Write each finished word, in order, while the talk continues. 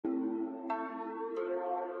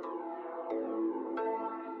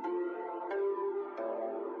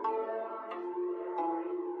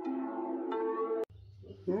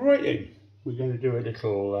right in, we're going to do a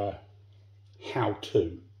little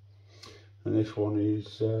how-to, and this one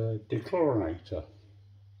is dechlorinator.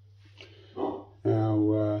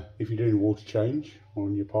 Now, if you're doing a water change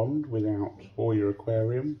on your pond or your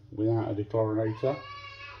aquarium without a dechlorinator,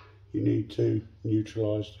 you need to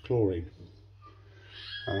neutralise the chlorine.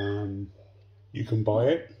 You can buy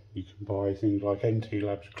it. You can buy things like NT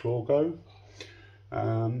Labs chlor-go.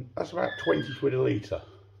 That's about 20 quid a litre.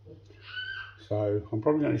 So I'm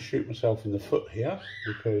probably going to shoot myself in the foot here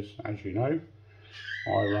because, as you know,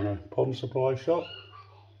 I run a pond supply shop,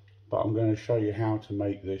 but I'm going to show you how to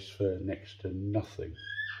make this for next to nothing.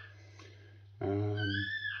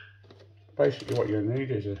 Basically what you're going to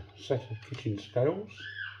need is a set of kitchen scales,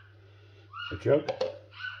 a jug,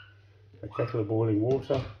 a kettle of boiling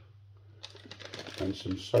water, and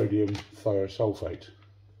some sodium thiosulphate.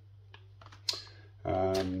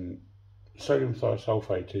 Sodium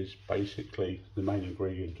thiosulphate is basically the main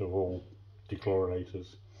ingredient of all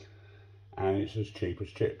dechlorinators, and it's as cheap as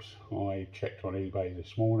chips. I checked on eBay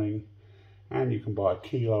this morning and you can buy 1.5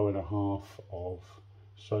 kilos of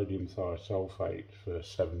sodium thiosulphate for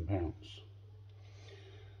 £7.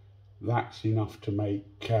 That's enough to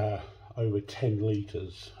make over 10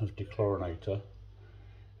 litres of dechlorinator,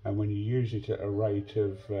 and when you use it at a rate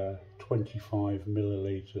of 25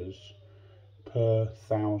 millilitres per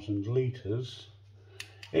 1,000 litres,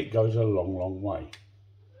 it goes a long way.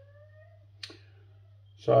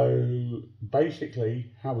 So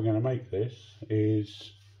basically how we're going to make this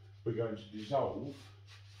is we're going to dissolve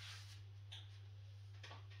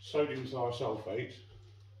sodium thiosulphate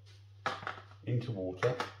into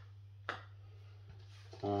water,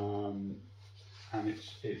 and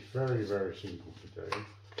it's very simple to do.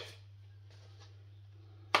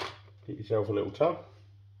 Get yourself a little tub,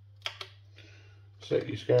 set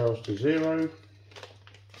your scales to 0,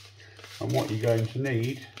 and what you're going to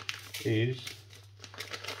need is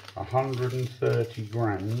 130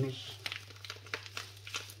 grams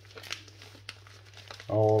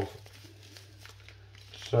of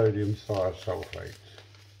sodium thiosulphate.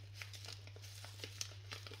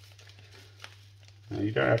 Now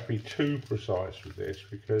you don't have to be too precise with this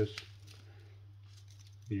because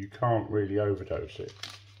you can't really overdose it.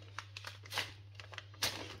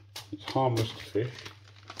 It's harmless to fish.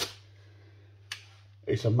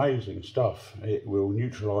 It's amazing stuff. It will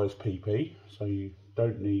neutralise PP, so you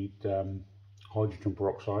don't need hydrogen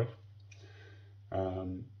peroxide.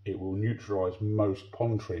 It will neutralise most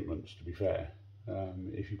pond treatments, to be fair.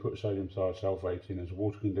 If you put sodium thiosulphate in as a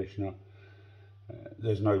water conditioner,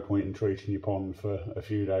 there's no point in treating your pond for a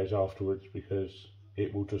few days afterwards because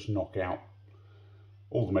it will just knock out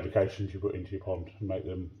all the medications you put into your pond and make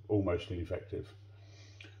them almost ineffective.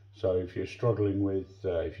 So if you're struggling with,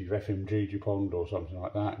 if you've FMG'd your pond or something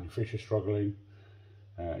like that and your fish are struggling,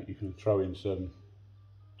 you can throw in some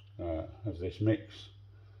of this mix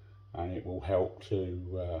and it will help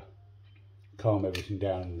to calm everything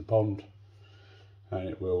down in the pond, and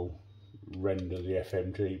it will render the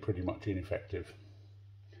FMG pretty much ineffective.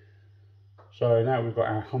 So now we've got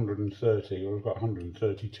our 130, or we've got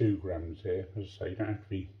 132 grams here. As I say, you don't have to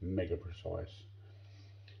be mega precise.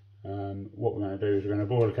 What we're going to do is we're going to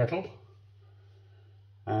boil a kettle,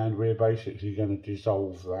 and we're basically going to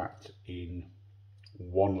dissolve that in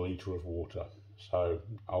 1 litre of water. So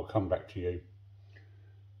I'll come back to you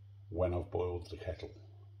when I've boiled the kettle.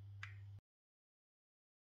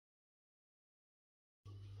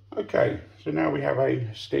 Okay, so now we have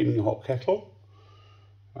a steaming hot kettle.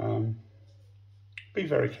 Be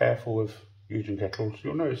very careful of using kettles.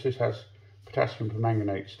 You'll notice this has potassium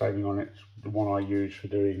permanganate staining on it. It's the one I use for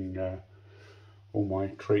doing all my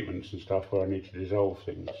treatments and stuff where I need to dissolve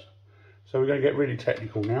things. So we're going to get really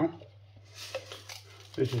technical now.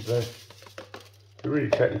 This is the really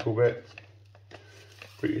technical bit.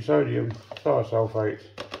 Put your sodium thiosulphate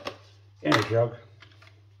in a jug.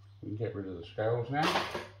 We can get rid of the scales now.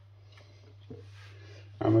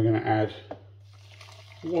 And we're going to add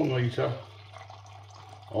 1 litre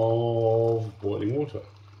of boiling water.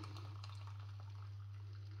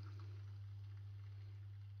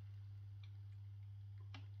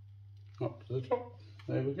 Up to the top,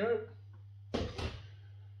 there we go.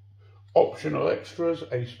 Optional extras,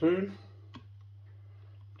 a spoon.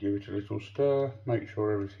 Give it a little stir, make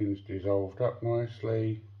sure everything's dissolved up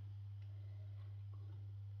nicely.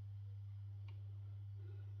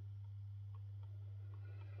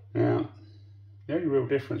 Now, the only real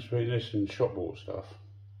difference between this and shop bought stuff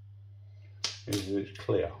is that it's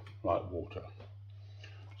clear, like water.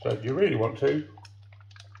 So if you really want to,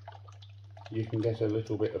 you can get a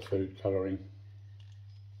little bit of food colouring.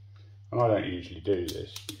 And I don't usually do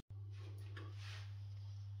this.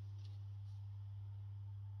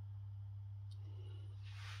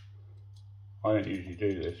 I don't usually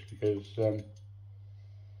do this because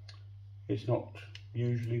it's not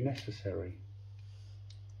usually necessary.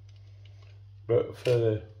 But for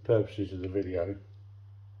the purposes of the video,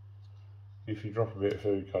 if you drop a bit of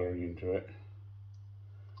food colouring into it,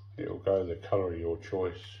 it'll go the colour of your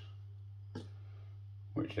choice,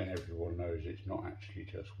 which then everyone knows it's not actually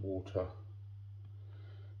just water.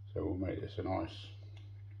 So we'll make this a nice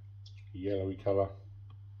yellowy colour.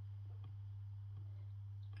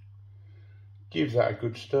 Give that a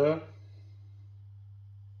good stir.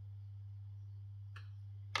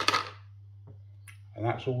 And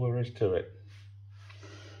that's all there is to it.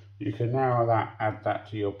 You can now add that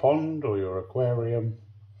to your pond or your aquarium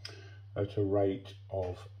at a rate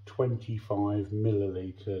of 25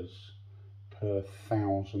 millilitres per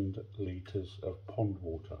 1,000 litres of pond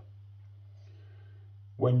water.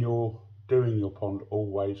 When you're doing your pond,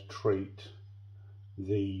 always treat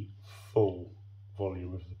the full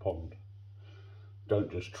volume of the pond.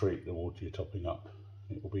 Don't just treat the water you're topping up,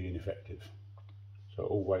 it will be ineffective. So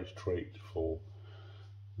always treat for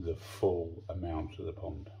the full amount of the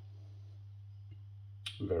pond.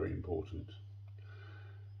 Very important.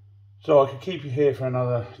 So I could keep you here for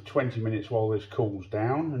another 20 minutes while this cools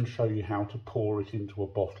down and show you how to pour it into a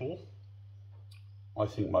bottle. I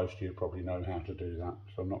think most of you probably know how to do that,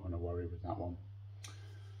 so I'm not going to worry with that one.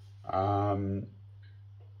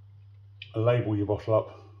 Label your bottle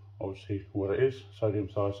up, obviously what it is: sodium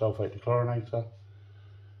thiosulphate dechlorinator.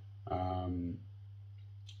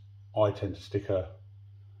 I tend to stick a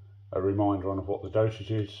reminder on of what the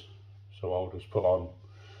dosage is, so I'll just put on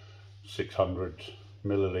 600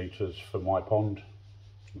 millilitres for my pond,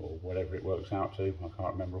 or whatever it works out to. I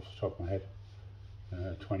can't remember off the top of my head.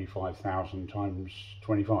 25,000 times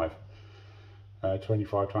 25.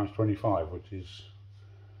 25 times 25, which is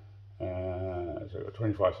so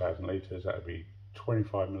 25,000 litres. That would be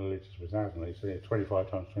 25 millilitres per 1,000 litres. So yeah, 25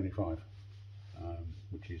 times 25,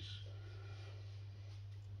 which is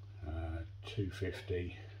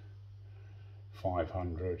 250,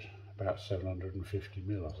 500, about 750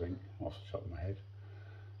 mil, I think, off the top of my head.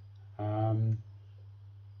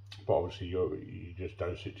 But obviously you just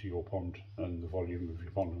dose it to your pond and the volume of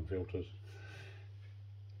your pond and filters,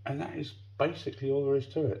 and that is basically all there is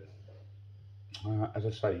to it. As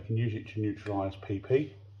I say, you can use it to neutralise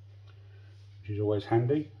PP, which is always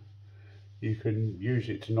handy. You can use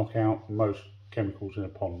it to knock out most chemicals in a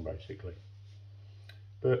pond, basically.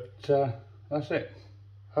 But that's it.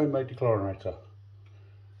 Homemade dechlorinator.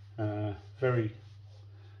 Very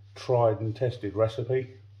tried and tested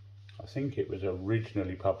recipe. I think it was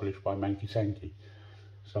originally published by Manky Sanky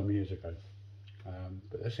some years ago.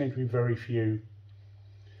 But there seem to be very few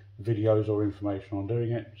videos or information on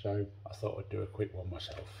doing it, so I thought I'd do a quick one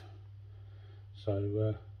myself.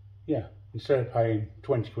 So yeah, instead of paying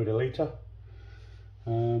 20 quid a litre,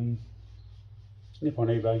 nip on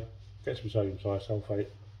eBay, get some sodium thiosulphate,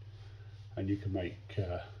 and you can make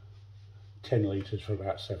 10 litres for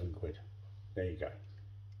about 7 quid. There you go.